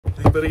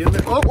anybody in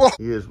there. Oh,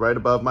 he is right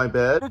above my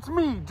bed. It's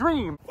me,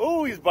 Dream.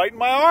 Oh, he's biting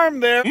my arm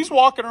there. He's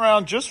walking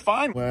around just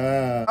fine.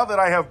 Wow. Now that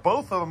I have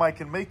both of them, I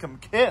can make them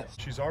kiss.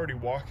 She's already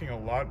walking a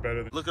lot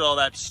better. Look at all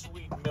that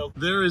sweet milk.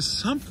 There is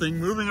something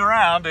moving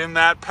around in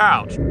that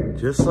pouch.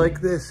 Just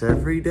like this,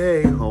 every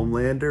day,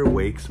 Homelander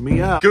wakes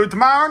me up. Good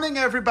morning,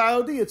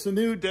 everybody. It's a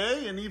new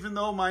day, and even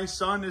though my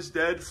son is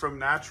dead from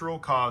natural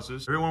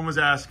causes, everyone was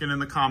asking in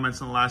the comments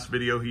in the last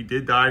video, he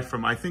did die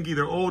from, I think,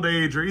 either old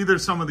age or either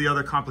some of the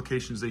other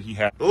complications that he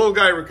had. The little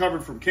guy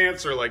recovered from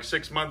cancer like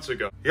 6 months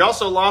ago. He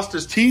also lost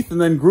his teeth and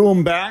then grew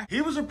them back.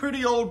 He was a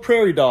pretty old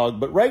prairie dog,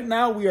 but right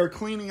now we are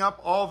cleaning up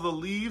all the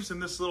leaves in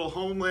this little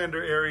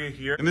Homelander area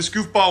here. And this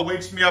goofball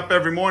wakes me up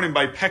every morning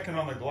by pecking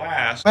on the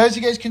glass. As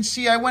you guys can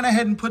see, I went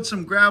ahead and put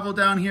some gravel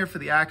down here for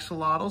the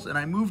axolotls, and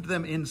I moved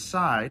them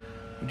inside.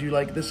 Would you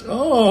like this?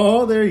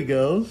 Oh, there he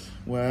goes.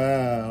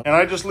 Wow. And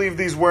I just leave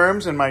these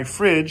worms in my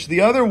fridge.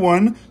 The other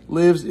one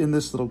lives in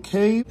this little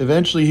cave.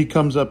 Eventually he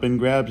comes up and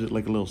grabs it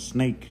like a little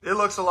snake. It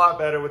looks a lot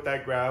better with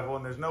that gravel,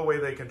 and there's no way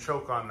they can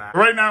choke on that.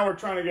 Right now we're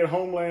trying to get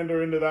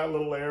Homelander into that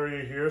little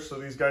area here so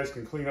these guys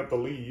can clean up the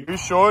leaves. He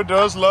sure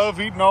does love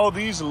eating all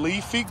these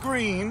leafy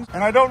greens.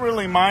 And I don't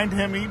really mind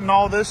him eating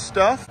all this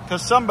stuff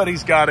because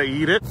somebody's got to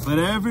eat it. But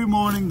every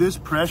morning this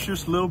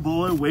precious little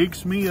boy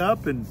wakes me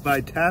up and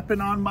by tapping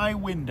on my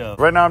window.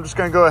 Right now I'm just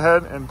going to go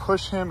ahead and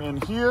push him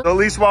in here. So at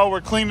least while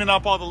we're cleaning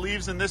up all the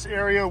leaves in this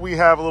area, we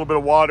have a little bit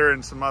of water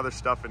and some other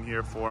stuff in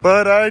here for him.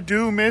 But I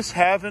do miss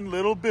having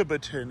little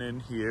Bibberton in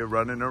here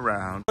running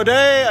around.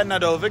 Today,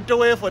 another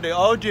victory for the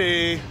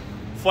OG.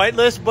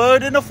 Flightless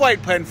bird in a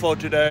flight pen for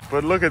today.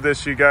 But look at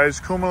this, you guys.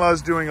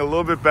 Kumala's doing a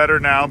little bit better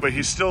now, but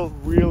he's still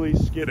really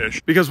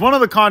skittish. Because one of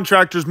the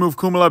contractors moved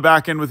Kumala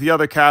back in with the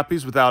other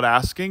cappies without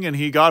asking, and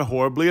he got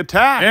horribly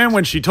attacked. And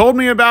when she told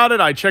me about it,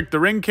 I checked the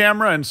ring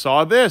camera and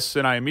saw this,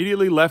 and I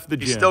immediately left the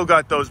gym. He's still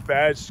got those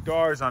bad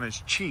scars on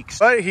his cheeks.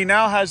 But he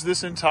now has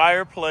this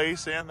entire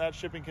place and that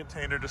shipping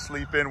container to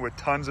sleep in with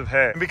tons of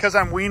hay. And because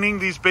I'm weaning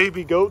these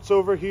baby goats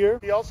over here,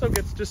 he also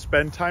gets to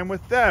spend time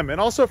with them. And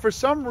also, for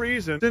some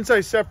reason, since I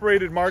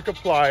separated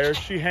Markiplier,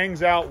 she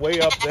hangs out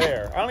way up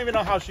there. I don't even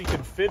know how she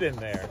can fit in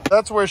there.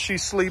 That's where she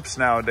sleeps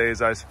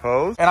nowadays, I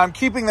suppose. And I'm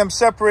keeping them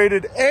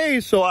separated, A,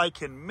 so I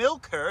can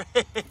milk her.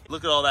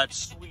 Look at all that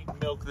sweet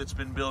milk that's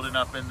been building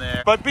up in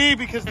there. But B,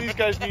 because these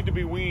guys need to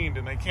be weaned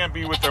and they can't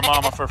be with their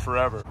mama for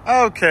forever.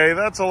 Okay,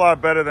 that's a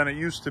lot better than it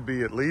used to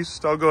be, at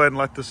least. I'll go ahead and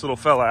let this little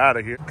fella out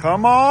of here.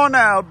 Come on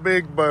out,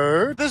 big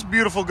bird. This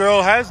beautiful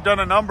girl has done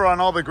a number on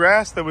all the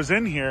grass that was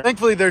in here.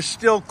 Thankfully, there's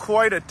still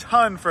quite a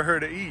ton for her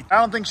to eat. I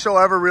don't think she'll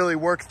ever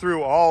really work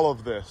through all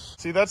of this.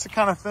 See, that's the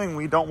kind of thing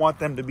we don't want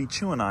them to be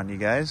chewing on, you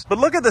guys. But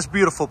look at this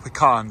beautiful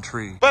pecan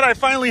tree. But I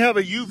finally have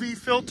a UV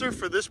filter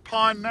for this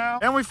pond now.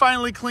 And we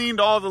finally cleaned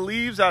all the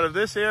leaves out of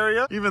this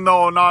area. Even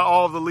though not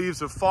all of the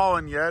leaves have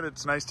fallen yet,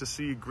 it's nice to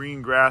see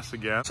green grass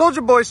again.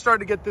 Soldier Boy's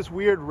starting to get this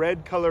weird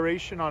red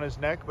coloration on his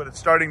neck, but it's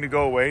starting to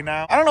go away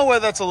now. I don't know whether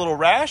that's a little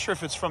rash or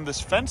if it's from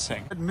this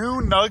fencing.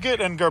 New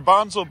Nugget and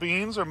garbanzo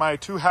beans are my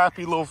two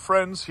happy little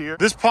friends here.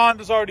 This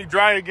pond is already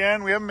dry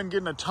again. We haven't been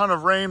getting a ton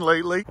of rain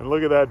lately. And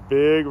look at that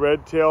big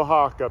red-tailed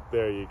hawk up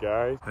there, you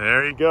guys.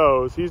 There he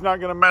goes. He's not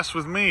gonna mess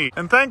with me.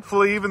 And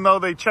thankfully, even though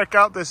they check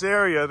out this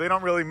area, they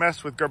don't really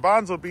mess with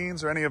garbanzo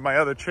beans or any of my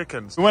other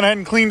chickens. We went ahead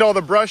and cleaned all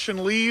the brush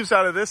and leaves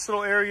out of this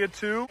little area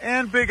too.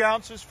 And Big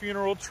Ounce's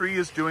funeral tree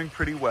is doing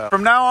pretty well.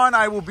 From now on,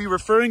 I will be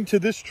referring to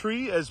this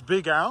tree as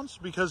Big Ounce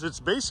because it's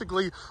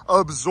basically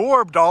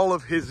absorbed all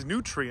of his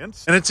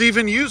nutrients. And it's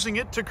even using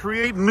it to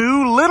create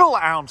new little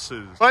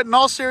ounces. But in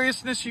all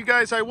seriousness, you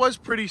guys, I was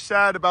pretty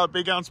sad about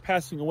Big Ounce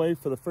passing away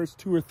for the first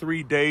 2 or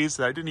 3 days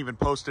that I didn't even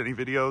post any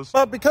videos.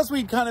 But because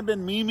we'd kind of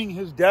been memeing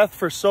his death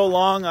for so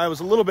long, I was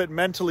a little bit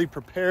mentally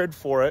prepared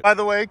for it. By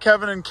the way,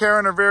 Kevin and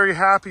Karen are very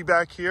happy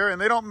back here,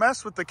 and they don't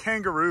mess with the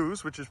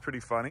kangaroos, which is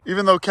pretty funny.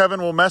 Even though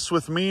Kevin will mess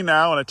with me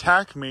now and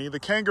attack me, the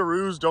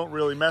kangaroos don't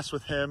really mess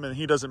with him, and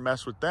he doesn't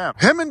mess with them.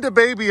 Him and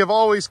DaBaby have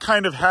always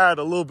kind of had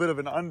a little bit of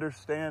an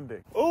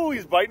understanding. Oh,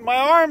 he's biting my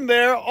arm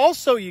there.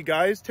 Also, you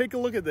guys, take a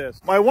look at this.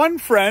 My one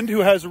friend who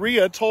has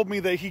Rhea told me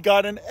that he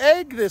got an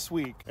egg this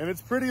week, and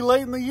it's pretty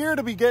late in the year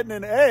to be getting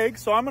an egg,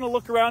 so I'm gonna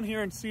look around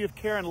here and see if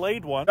Karen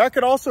laid one. That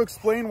could also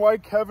explain why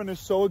Kevin is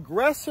so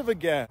aggressive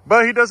again.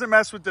 But he doesn't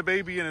mess with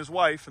DaBaby and his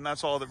wife, and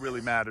that's all that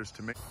really matters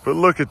to me. But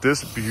look at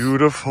this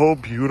beautiful,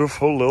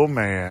 beautiful little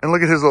man. And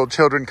look at his little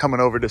children coming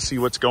over to see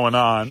what's going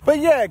on. But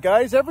yeah,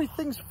 guys,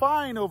 everything's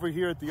fine over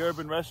here at the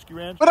Urban Rescue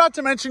Ranch. But not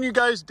to mention, you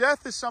guys,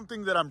 death is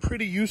something that I'm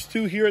pretty used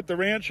to here at the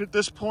ranch at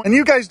this point. And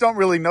you guys don't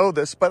really know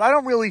this, but I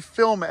don't really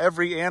film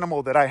every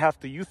animal that I have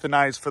to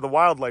euthanize for the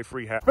wildlife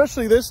rehab.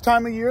 Especially this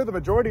time of year, the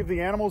majority of the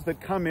animals that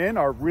come in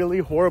are really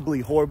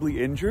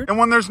horribly injured. And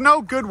when there's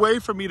no good way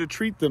for me to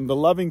treat them, the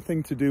loving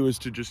thing to do is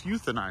to just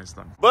euthanize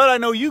them. But I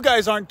know you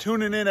guys aren't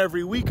tuning in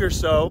every week or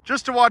so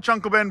just to watch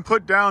Uncle Ben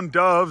put down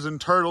doves and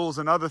turtles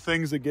and other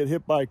things that get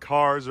hit by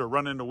cars or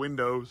run into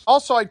windows.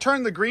 Also, I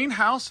turned the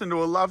greenhouse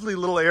into a lovely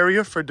little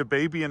area for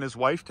DeBaby and his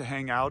wife to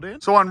hang out in.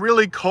 So on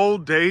really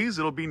cold days,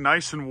 it'll be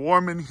nice and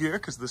warm in here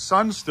because the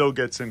sun still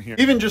gets in here.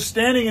 Even just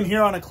standing in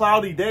here on a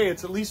cloudy day,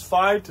 it's at least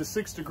 5 to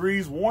 6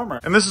 degrees warmer.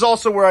 And this is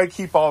also where I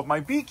keep all of my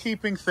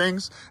beekeeping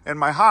things, and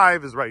my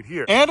hive is right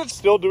here. And it's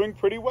still doing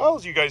pretty well,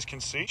 as you guys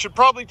can see. Should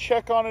probably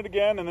check on it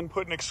again and then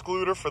put an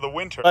excluder for the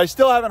winter. I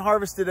still haven't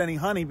harvested any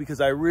honey because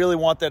I really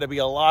want there to be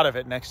a lot of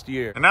it next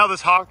year. And now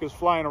this hawk is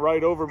flying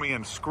right over me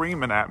and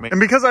screaming at me.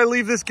 And because I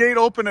leave this gate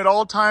open at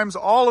all times,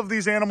 all of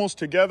these animals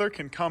together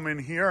can come in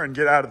here and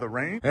get out of the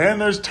rain. And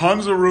there's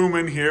tons of room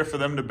in here for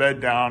them to bed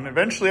down.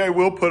 Eventually I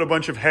will put a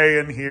bunch of hay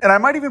in here. And I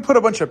might even put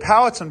a bunch of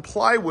pallets and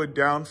plywood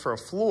down for a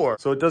floor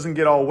so it doesn't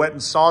get all wet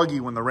and soggy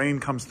when the rain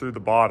comes through the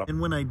bottom. And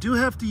when I do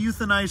have to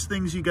euthanize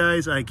things, you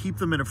guys, I keep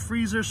them in a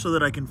freezer so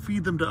that I can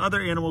feed them to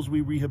other animals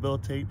we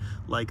rehabilitate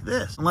like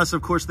this. Unless,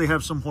 of course, they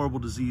have some horrible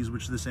disease,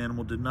 which this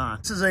animal did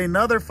not. This is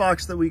another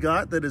fox that we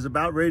got that is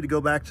about ready to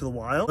go back to the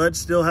wild, but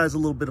still has a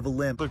little bit of a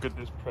limp. Look at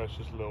this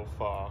precious little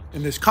fox.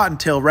 And this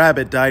cottontail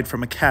rabbit died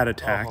from a cat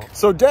attack.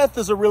 So death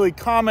is a really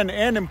common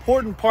and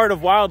important part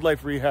of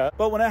wildlife rehab,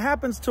 but when it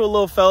happens to a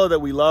little fella that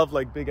we love,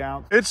 like Big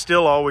Ounce, it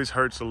still always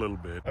hurts a little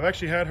bit. I've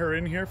actually had her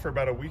in here for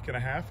about a week and a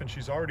half, and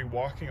she's already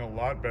walking a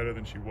lot better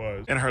than she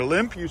was. And her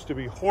limp used to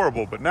be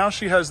horrible, but now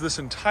she has this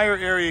entire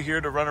area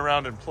here to run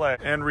around and play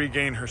and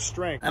regain her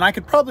strength. And I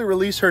could probably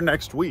release her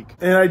next week.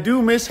 And I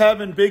do miss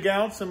having Big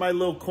Ounce in my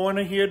little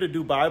corner here to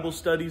do Bible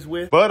studies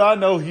with, but I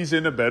know he's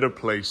in a better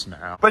place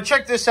now. But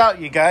check this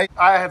out, you guys.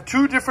 I have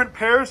 2 different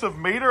pairs of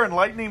Mater and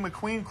Lightning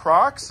McQueen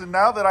Crocs, and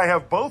now that I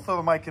have both of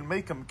them, I can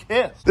make them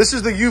kiss. This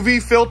is the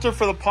UV filter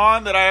for the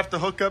pond that I have to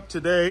hook up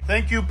today.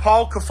 Thank you,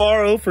 Paul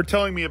Cafaro, for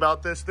telling me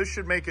about this. This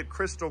should make it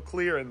crystal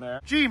clear in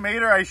there. Gee,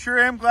 Mater, I sure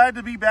am glad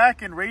to be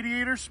back in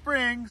Radiator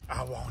Springs.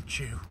 I want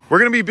you. We're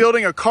going to be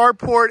building a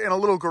carport and a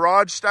little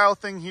garage style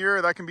thing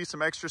here. That can be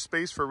some extra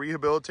space for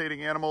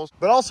rehabilitating animals,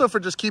 but also for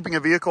just keeping a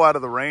vehicle out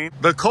of the rain.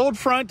 The cold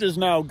front is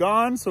now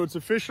gone, so it's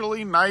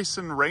officially nice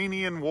and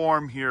rainy and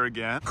warm here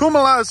again.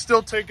 Kumala is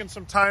still taking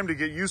some time to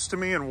get used to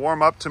me and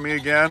warm up to me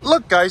again.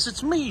 Look, guys,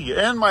 it's me,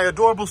 and my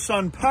adorable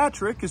son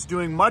Patrick is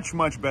doing much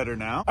better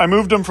now. I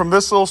moved him from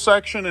this little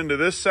section into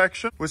this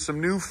section with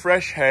some new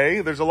fresh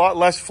hay. There's a lot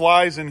less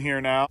flies in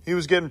here now. He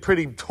was getting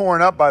pretty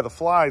torn up by the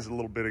flies a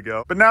little bit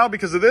ago, but now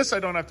because of this, I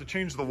don't have to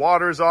change the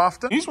water as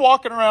often. He's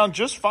walking around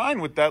just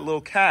fine with that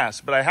little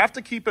cast, but I have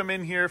to keep him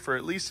in here for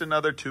at least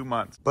another 2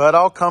 months. But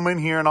I'll come in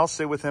here and I'll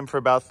sit with him for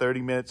about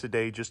 30 minutes a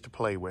day just to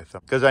play with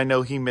him, because I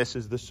know he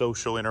misses the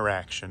social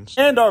interactions.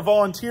 And our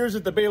volunteers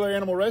at the Baylor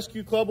Animal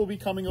Rescue Club will be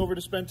coming over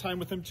to spend time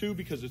with him too,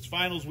 because it's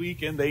finals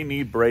week and they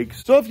need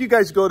breaks. So if you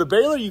guys go to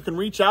Baylor, you can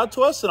reach out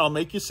to us and I'll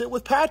make you sit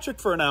with Patrick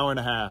for an hour and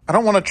a half. I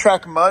don't want to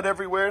track mud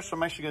everywhere, so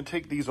I'm actually going to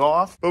take these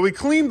off. But we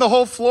cleaned the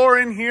whole floor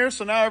in here,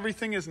 so now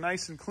everything is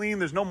nice and clean.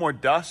 There's no more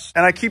dust.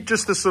 And I keep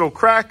just this little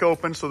crack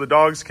open so the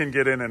dogs can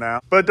get in and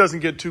out. But it doesn't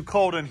get too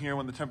cold in here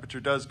when the temperature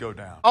does go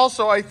down.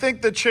 Also, I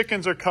think the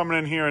chickens are coming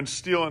in here and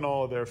stealing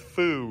all of their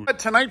food. But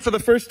tonight, for the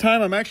first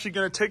time, I'm actually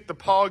going to take the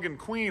Pog and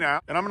Queen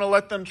out, and I'm going to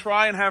let them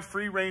try and have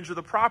free range of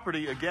the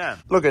property again.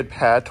 Look at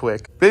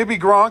Patrick. Baby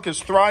Gronk is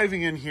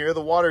thriving in here.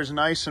 The water is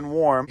nice and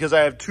warm because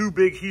I have 2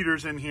 big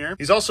heaters in here.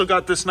 He's also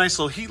got this nice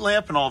little heat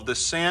lamp and all of this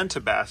sand to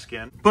bask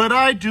in. But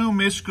I do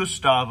miss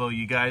Gustavo,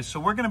 you guys. So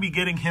we're going to be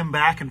getting him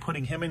back and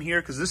putting him in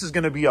here because this is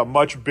going to be a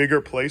much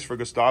bigger place for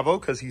Gustavo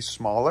because he's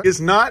smaller.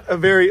 He's not a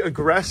very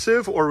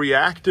aggressive or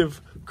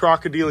reactive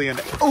crocodilian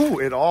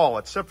at all,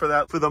 except for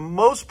that. For the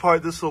most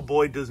part, this little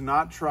boy does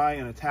not try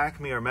and attack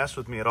me or mess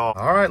with me at all.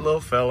 All right,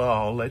 little fella,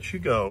 I'll let you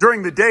go.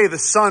 During the day, the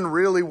sun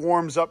really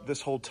warms up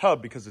this whole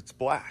tub because it's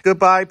black.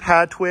 Goodbye,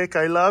 Patrick.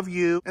 I love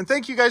you. And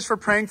thank you guys for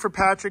praying for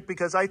Patrick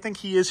because I think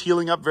he is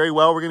healing up very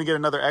well. We're going to get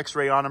another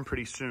x-ray on him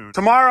pretty soon.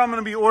 Tomorrow, I'm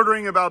going to be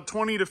ordering about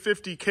 20 to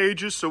 50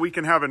 cages so we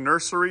can have a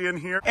nursery in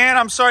here. And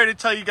I'm sorry to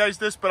tell you guys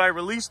this, but I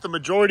released the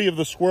majority of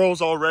the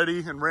squirrels already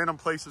in random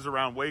places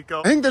around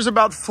Waco. I think there's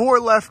about 4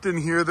 left in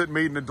here that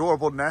made an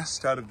adorable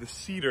nest out of the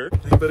cedar.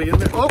 Anybody in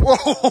there?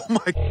 Oh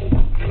my.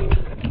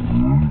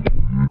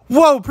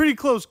 Whoa, pretty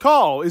close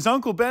call. Is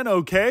Uncle Ben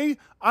okay?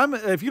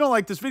 If you don't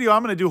like this video,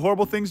 I'm going to do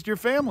horrible things to your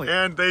family.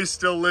 And they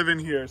still live in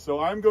here.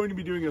 So I'm going to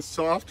be doing a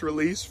soft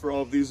release for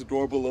all of these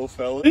adorable little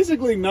fellas.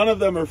 Basically, none of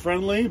them are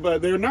friendly,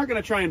 but they're not going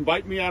to try and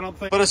bite me, I don't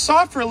think. But a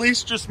soft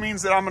release just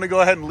means that I'm going to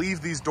go ahead and leave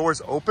these doors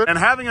open. And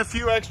having a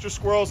few extra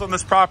squirrels on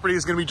this property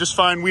is going to be just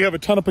fine. We have a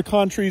ton of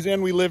pecan trees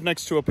and we live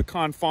next to a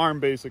pecan farm,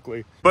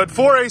 basically. But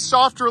for a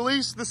soft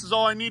release, this is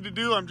all I need to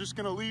do. I'm just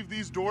going to leave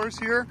these doors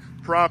here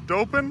propped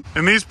open.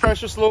 And these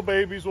precious little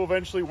babies will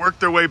eventually work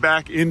their way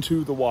back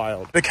into the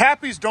wild. The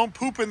Cappies babies don't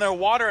poop in their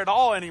water at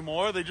all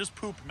anymore. They just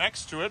poop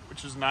next to it,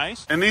 which is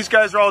nice. And these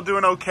guys are all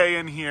doing okay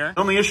in here.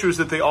 The only issue is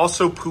that they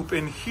also poop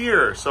in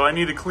here. So I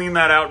need to clean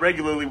that out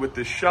regularly with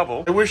this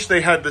shovel. I wish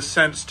they had the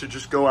sense to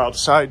just go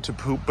outside to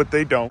poop, but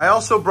they don't. I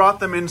also brought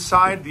them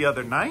inside the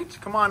other night.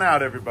 Come on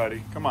out,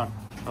 everybody. Come on.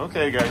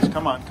 Okay, guys,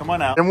 come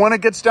on out. And when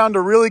it gets down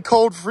to really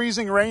cold,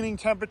 freezing, raining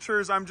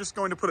temperatures, I'm just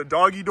going to put a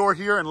doggy door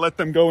here and let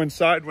them go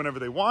inside whenever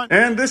they want.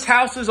 And this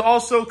house is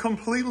also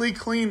completely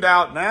cleaned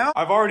out now.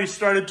 I've already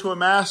started to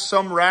amass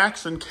some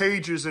racks and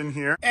cages in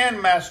here.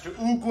 And Master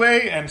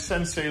Oogway and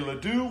Sensei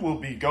Ledoux will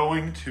be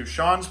going to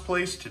Sean's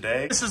place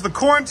today. This is the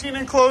quarantine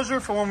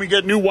enclosure for when we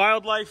get new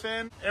wildlife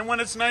in. And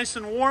when it's nice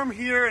and warm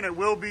here, and it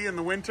will be in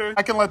the winter,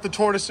 I can let the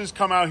tortoises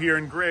come out here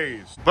and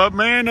graze. But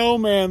man, oh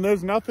man,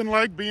 there's nothing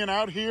like being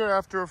out here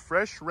after a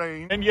fresh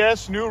rain. And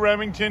yes, New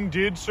Remington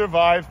did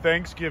survive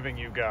Thanksgiving,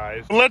 you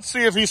guys. Let's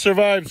see if he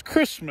survives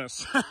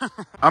Christmas.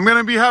 I'm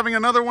gonna be having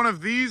another one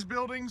of these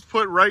buildings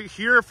put right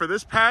here for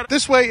this pad.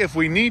 This way, if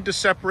we need to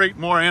separate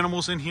more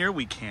animals in here,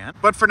 we can.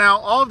 But for now,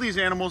 all of these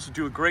animals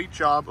do a great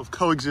job of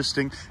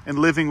coexisting and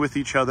living with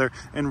each other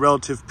in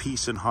relative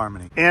peace and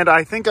harmony. And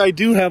I think I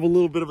do have a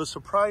little bit of a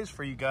surprise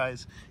for you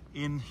guys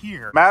in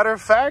here. Matter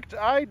of fact,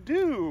 I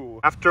do.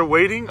 After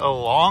waiting a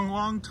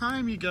long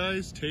time, you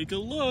guys, take a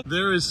look.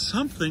 There is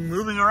something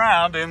moving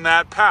around in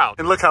that pouch.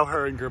 And look how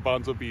her and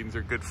Garbanzo Beans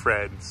are good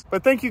friends.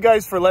 But thank you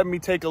guys for letting me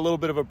take a little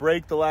bit of a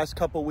break the last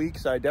couple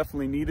weeks. I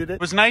definitely needed it.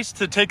 It was nice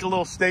to take a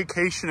little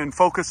staycation and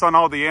focus on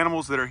all the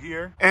animals that are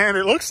here. And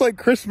it looks like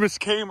Christmas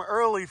came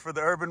early for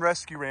the Urban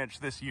Rescue Ranch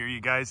this year, you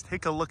guys.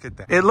 Take a look at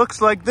that. It looks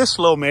like this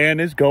little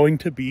man is going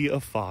to be a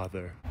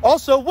father.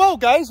 Also, whoa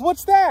guys,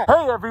 what's that?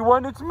 Hey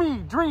everyone, it's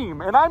me,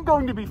 Dream, and I'm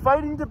going to be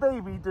fighting the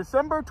baby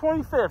December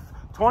 25th,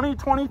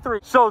 2023.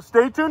 So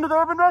stay tuned to the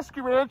Urban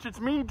Rescue Ranch. It's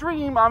me,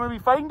 Dream. I'm going to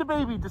be fighting the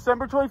baby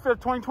December 25th,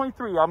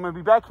 2023. I'm going to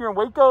be back here in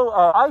Waco.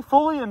 I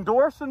fully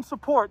endorse and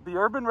support the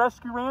Urban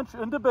Rescue Ranch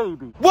and the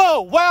baby.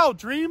 Whoa, wow,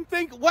 Dream.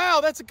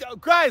 Wow,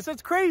 guys,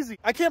 that's crazy.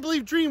 I can't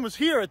believe Dream was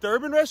here at the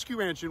Urban Rescue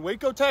Ranch in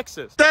Waco,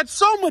 Texas. That's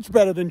so much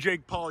better than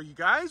Jake Paul, you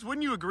guys.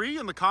 Wouldn't you agree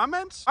in the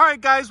comments? All right,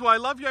 guys. Well, I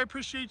love you. I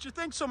appreciate you.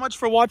 Thanks so much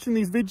for watching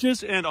these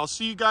videos, and I'll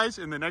see you guys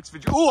in the next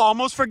video. Oh,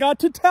 almost forgot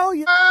to tell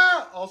you.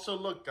 Also,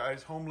 look,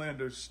 guys,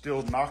 Homelander's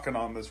still knocking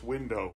on this window.